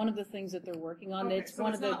making, and it's one of the things that they're working on. Okay, it's so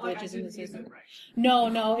one it's of the not like glitches I in the didn't use system. it right. No,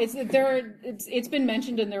 it's been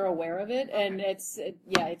mentioned and they're aware of it, and I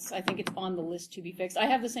think it's on the list to be fixed. I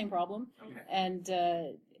have the same problem, and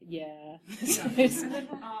yeah. And then,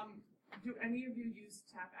 do any of you use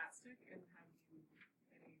Tapastic, and have you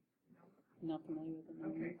any? No? Not familiar with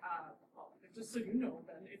them. Okay. Just so you know,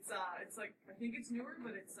 Ben, it's like, I think it's newer,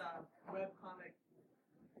 but it's a webcomic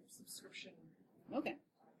subscription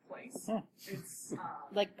place. Huh. It's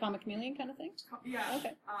like Comic Chameleon kind of thing? Yeah.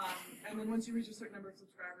 Okay. And then once you reach a certain number of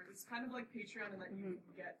subscribers, it's kind of like Patreon in that you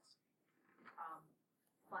can get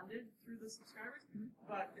funded through the subscribers,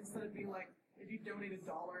 but instead of being like, if you donate $1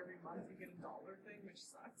 every month, you get a dollar thing, which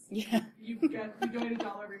sucks. Yeah. You donate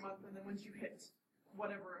 $1 every month, and then once you hit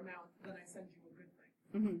whatever amount, then I send you a good thing.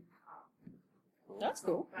 Mm-hmm. That's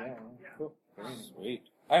cool. Yeah. Cool. Very sweet.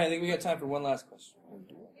 All right, I think we got time for one last question.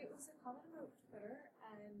 It was a comment about Twitter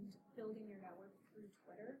and building your network through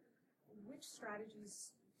Twitter. Which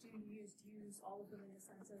strategies do you use? Do you use all of them in the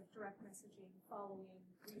sense of direct messaging, following,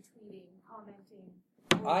 retweeting, commenting?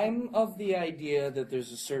 I'm of the idea that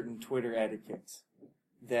there's a certain Twitter etiquette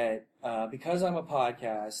that because I'm a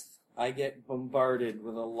podcast, I get bombarded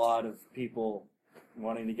with a lot of people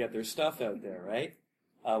wanting to get their stuff out there, right?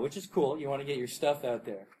 Which is cool. You want to get your stuff out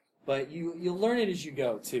there. But you'll learn it as you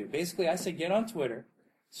go, too. Basically, I say get on Twitter,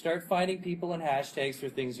 start finding people and hashtags for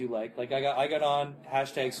things you like. Like I got on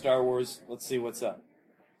hashtag Star Wars, let's see what's up.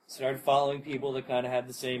 Started following people that kind of have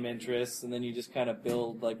the same interests, and then you just kind of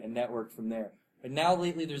build like a network from there. But now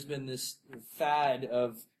lately there's been this fad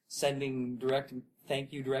of sending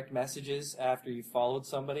thank you direct messages after you followed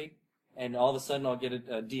somebody, and all of a sudden I'll get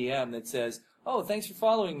a DM that says, "Oh, thanks for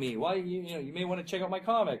following me. Why you may want to check out my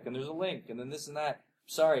comic, and there's a link, and then this and that."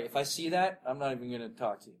 Sorry, if I see that, I'm not even going to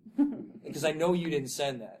talk to you. Because I know you didn't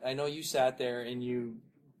send that. I know you sat there and you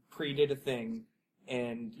pre-did a thing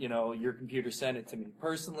and, your computer sent it to me.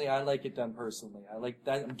 Personally, I like it done personally. I like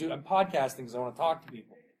that. I'm podcasting because I want to talk to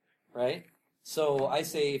people, right? So I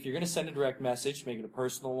say if you're going to send a direct message, make it a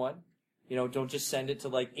personal one. Don't just send it to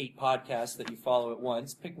like 8 podcasts that you follow at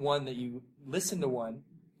once. Pick one that you listen to one,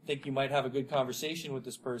 think you might have a good conversation with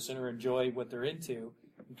this person or enjoy what they're into,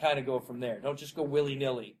 and kind of go from there. Don't just go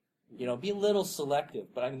willy-nilly. Be a little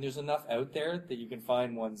selective. But, there's enough out there that you can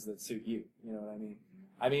find ones that suit you. You know what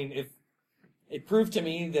I mean? If it proved to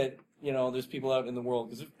me that, there's people out in the world,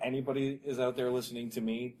 because if anybody is out there listening to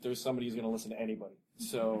me, there's somebody who's going to listen to anybody.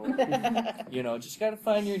 So, just got to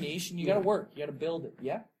find your niche, and you got to work. You got to build it.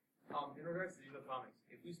 Yeah? In regards to digital comics,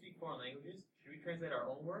 if we speak foreign languages, should we translate our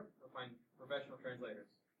own work or find professional translators?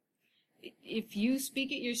 If you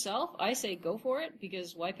speak it yourself, I say go for it,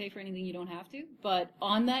 because why pay for anything you don't have to? But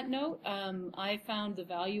on that note, I found the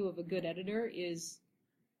value of a good editor is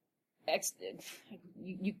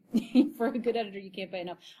for a good editor, you can't pay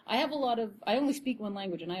enough. I only speak one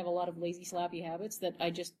language, and I have a lot of lazy, slappy habits that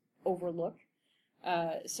I just overlook.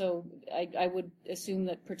 So I would assume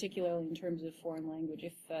that particularly in terms of foreign language,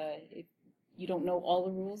 if you don't know all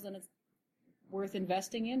the rules, then it's worth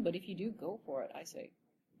investing in. But if you do, go for it, I say.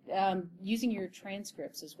 Using your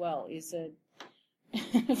transcripts as well is a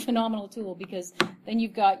phenomenal tool, because then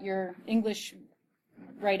you've got your English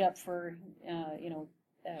write-up for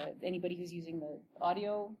anybody who's using the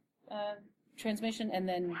audio transmission, and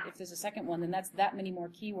then if there's a second one, then that's that many more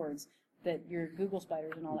keywords that your Google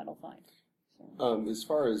spiders and all that will find. So. As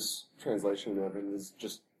far as translation and everything, is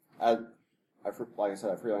just like I said,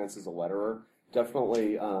 I freelance as a letterer.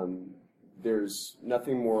 Definitely, there's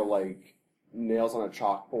nothing more like nails on a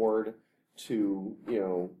chalkboard to,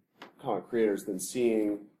 comic creators than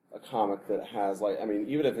seeing a comic that has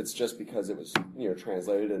even if it's just because it was,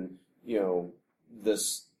 translated and,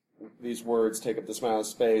 these words take up this amount of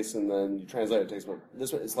space and then you translate it takes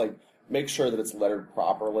this one. It's like, make sure that it's lettered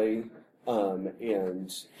properly, and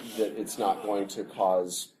that it's not going to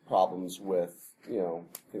cause problems with,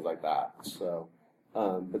 things like that. So,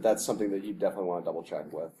 but that's something that you definitely want to double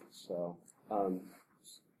check with. So,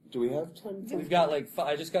 do we have time? We've got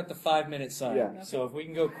I just got the 5-minute sign. Yeah. Okay. So if we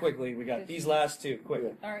can go quickly, we got these last two.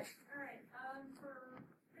 Quick. All right. For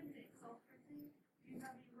printing, self-printing, do you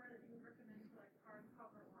have anywhere that you would recommend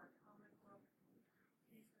hardcover or comic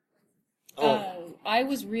book? I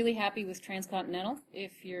was really happy with Transcontinental,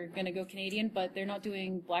 if you're going to go Canadian, but they're not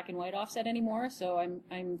doing black and white offset anymore, so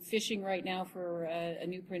I'm fishing right now for a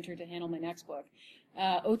new printer to handle my next book.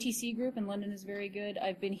 OTC Group in London is very good.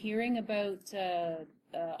 I've been hearing about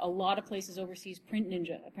a lot of places overseas. Print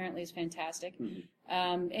Ninja apparently is fantastic.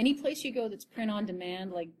 Mm-hmm. Any place you go that's print on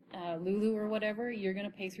demand, like Lulu or whatever, you're going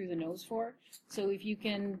to pay through the nose for. So if you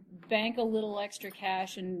can bank a little extra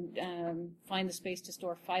cash and find the space to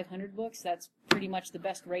store 500 books, that's pretty much the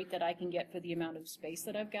best rate that I can get for the amount of space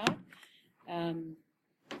that I've got.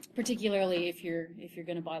 Particularly if you're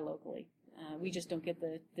going to buy locally. We just don't get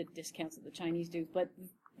the discounts that the Chinese do. But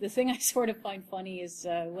the thing I sort of find funny is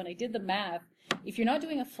when I did the math, if you're not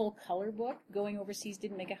doing a full color book, going overseas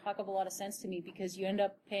didn't make a heck of a lot of sense to me, because you end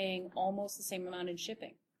up paying almost the same amount in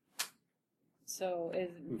shipping. So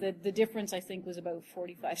the difference, I think, was about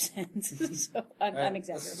 45 cents. So I'm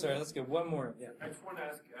exaggerating. Sorry, let's get one more. Yeah. I just want to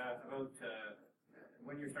ask about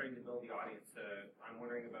when you're starting to build the audience. I'm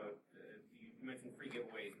wondering about, you mentioned free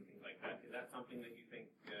giveaways and things like that. Is that something that you think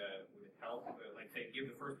would help? Like, say, give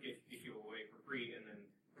the first issue away for free and then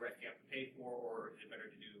the rest you have to pay for, or is it better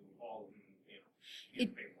to do all of them, you have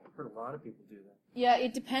to pay for? I've heard a lot of people do that. Yeah,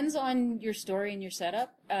 it depends on your story and your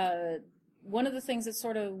setup. one of the things that's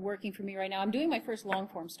sort of working for me right now, I'm doing my first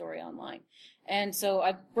long-form story online. And so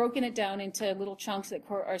I've broken it down into little chunks that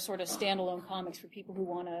are sort of standalone comics for people who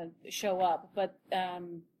want to show up. But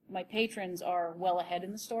my patrons are well ahead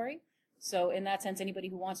in the story. So in that sense, anybody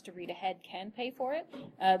who wants to read ahead can pay for it.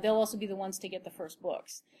 They'll also be the ones to get the first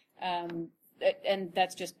books. And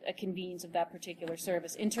that's just a convenience of that particular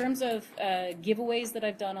service. In terms of giveaways that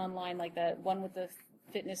I've done online, like that one with the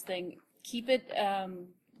fitness thing, keep it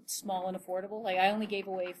small and affordable. Like, I only gave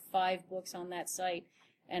away 5 books on that site,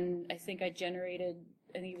 and I think I generated,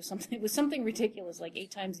 it was something ridiculous, like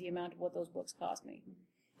 8 times the amount of what those books cost me.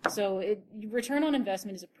 So return on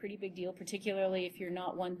investment is a pretty big deal, particularly if you're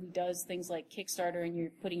not one who does things like Kickstarter and you're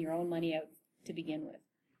putting your own money out to begin with.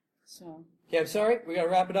 So. Okay, I'm sorry, we gotta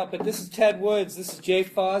wrap it up, but this is Ted Woods, this is Jay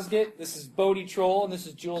Fosgate, this is Bodie Troll, and this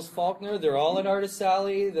is Jules Faulkner. They're all at Artist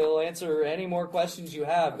Alley. They'll answer any more questions you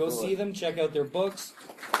have. Go see them, check out their books,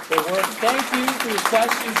 their work. Thank you for your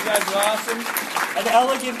questions, you guys are awesome. An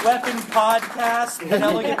Elegant Weapon podcast at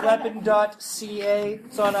elegantweapon.ca.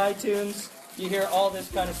 It's on iTunes. You hear all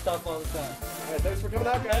this kind of stuff all the time. All right, thanks for coming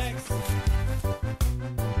out, guys. Thanks.